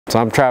So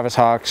I'm Travis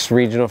Hawks,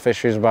 Regional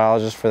Fisheries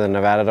Biologist for the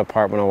Nevada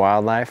Department of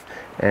Wildlife,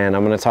 and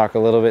I'm going to talk a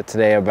little bit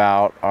today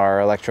about our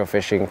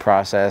electrofishing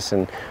process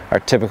and our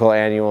typical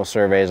annual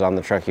surveys on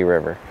the Truckee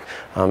River.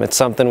 It's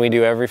something we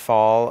do every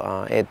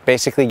fall. It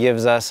basically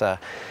gives us a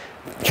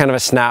kind of a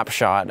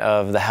snapshot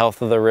of the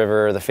health of the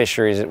river, the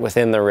fisheries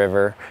within the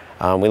river.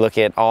 We look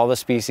at all the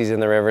species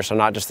in the river, so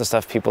not just the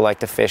stuff people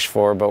like to fish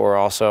for, but we're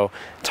also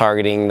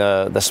targeting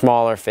the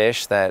smaller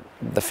fish that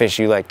the fish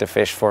you like to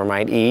fish for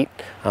might eat,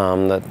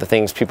 the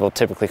things people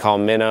typically call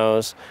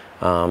minnows.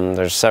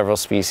 There's several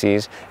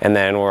species, and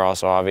then we're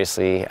also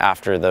obviously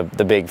after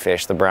the big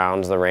fish, the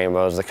browns, the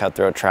rainbows, the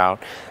cutthroat trout,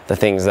 the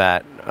things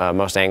that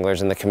most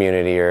anglers in the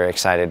community are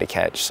excited to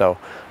catch. So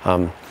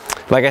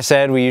like I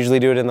said, we usually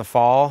do it in the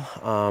fall,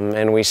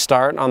 and we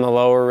start on the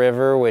lower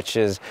river, which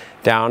is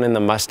down in the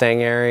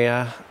Mustang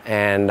area,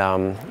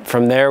 and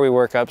from there we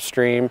work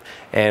upstream,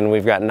 and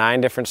we've got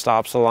 9 different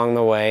stops along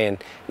the way,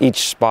 and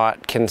each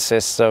spot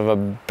consists of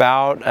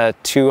about a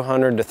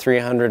 200 to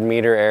 300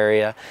 meter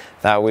area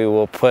that we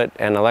will put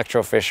an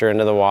electrofisher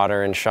into the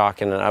water and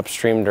shock in an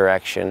upstream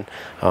direction.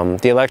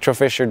 The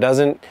electrofisher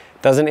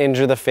doesn't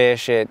injure the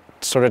fish. It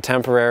sort of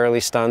temporarily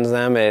stuns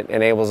them. It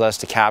enables us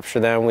to capture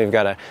them. We've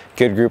got a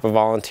good group of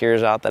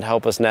volunteers out that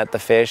help us net the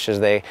fish as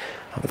they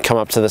come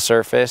up to the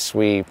surface.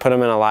 We put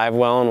them in a live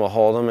well and we'll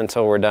hold them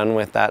until we're done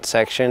with that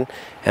section.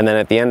 And then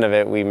at the end of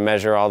it, we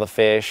measure all the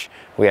fish,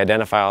 we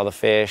identify all the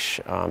fish,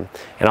 and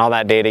all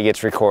that data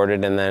gets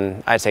recorded, and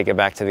then I take it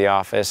back to the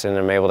office and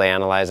I'm able to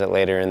analyze it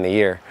later in the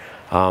year.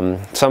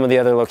 Some of the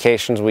other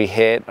locations we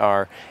hit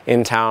are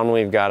in town.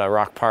 We've got a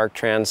Rock Park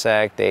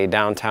transect, a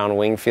downtown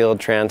Wingfield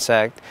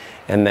transect,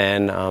 and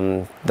then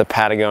the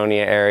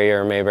Patagonia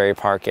area or Mayberry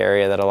Park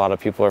area that a lot of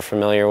people are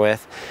familiar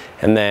with,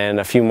 and then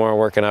a few more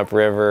working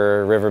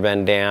upriver,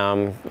 Riverbend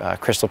Dam,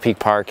 Crystal Peak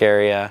Park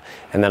area,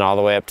 and then all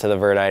the way up to the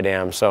Verdi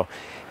Dam. So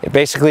it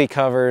basically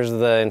covers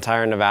the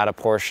entire Nevada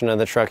portion of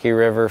the Truckee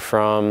River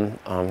from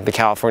the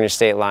California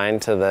state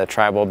line to the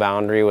tribal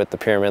boundary with the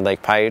Pyramid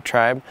Lake Paiute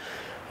tribe.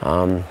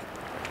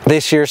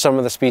 This year, some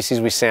of the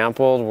species we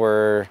sampled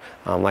were,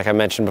 like I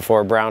mentioned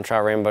before, brown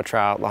trout, rainbow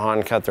trout,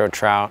 Lahontan cutthroat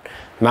trout,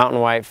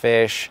 mountain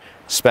whitefish,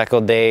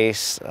 speckled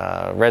dace,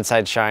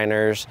 red-side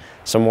shiners,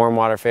 some warm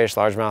water fish,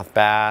 largemouth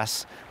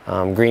bass,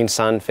 green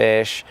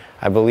sunfish.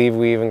 I believe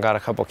we even got a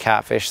couple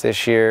catfish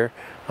this year.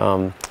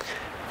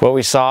 What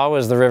we saw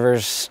was the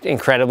river's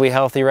incredibly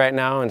healthy right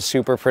now and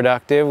super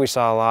productive. We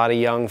saw a lot of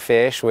young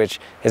fish, which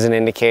is an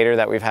indicator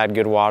that we've had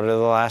good water the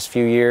last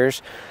few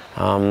years.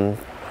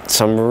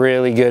 Some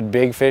really good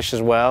big fish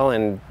as well,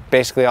 and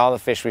basically all the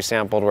fish we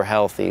sampled were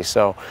healthy.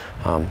 So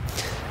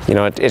you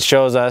know, it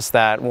shows us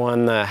that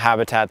 1, the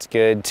habitat's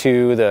good,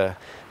 2, the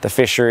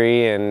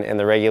fishery and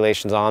the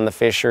regulations on the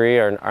fishery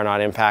are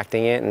not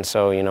impacting it, and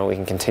so you know, we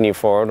can continue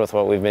forward with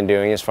what we've been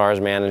doing as far as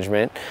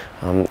management,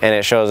 and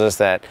it shows us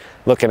that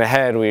looking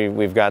ahead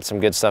we've got some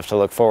good stuff to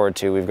look forward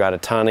to. We've got a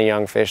ton of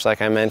young fish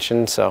like I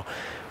mentioned, so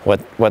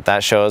what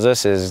that shows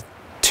us is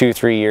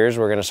 2-3 years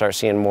we're going to start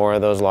seeing more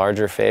of those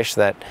larger fish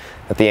that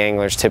the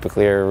anglers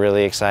typically are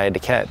really excited to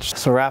catch.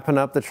 So wrapping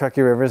up, the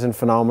Truckee River is in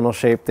phenomenal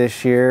shape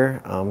this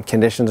year.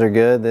 Conditions are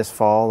good this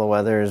fall. The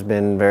weather has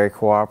been very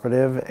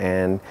cooperative,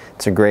 and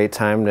it's a great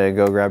time to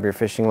go grab your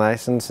fishing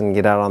license and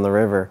get out on the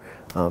river.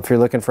 If you're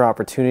looking for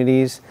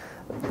opportunities,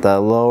 the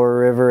lower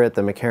river at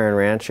the McCarran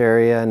Ranch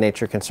area,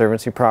 Nature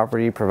Conservancy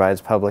property, provides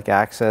public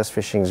access.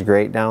 Fishing's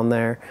great down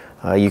there.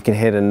 You can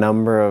hit a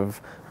number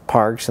of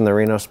parks in the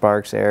Reno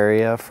Sparks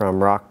area,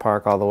 from Rock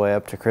Park all the way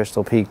up to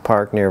Crystal Peak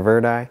Park near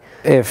Verdi.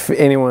 If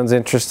anyone's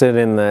interested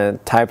in the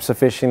types of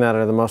fishing that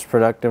are the most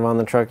productive on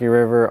the Truckee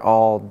River,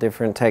 all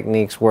different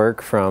techniques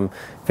work, from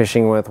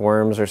fishing with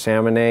worms or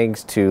salmon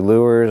eggs to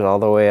lures all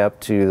the way up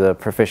to the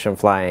proficient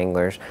fly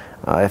anglers.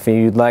 If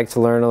you'd like to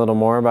learn a little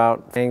more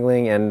about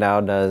angling,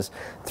 NDOW does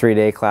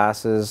 3-day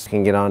classes. You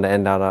can get on to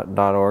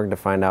ndow.org to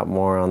find out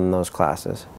more on those classes.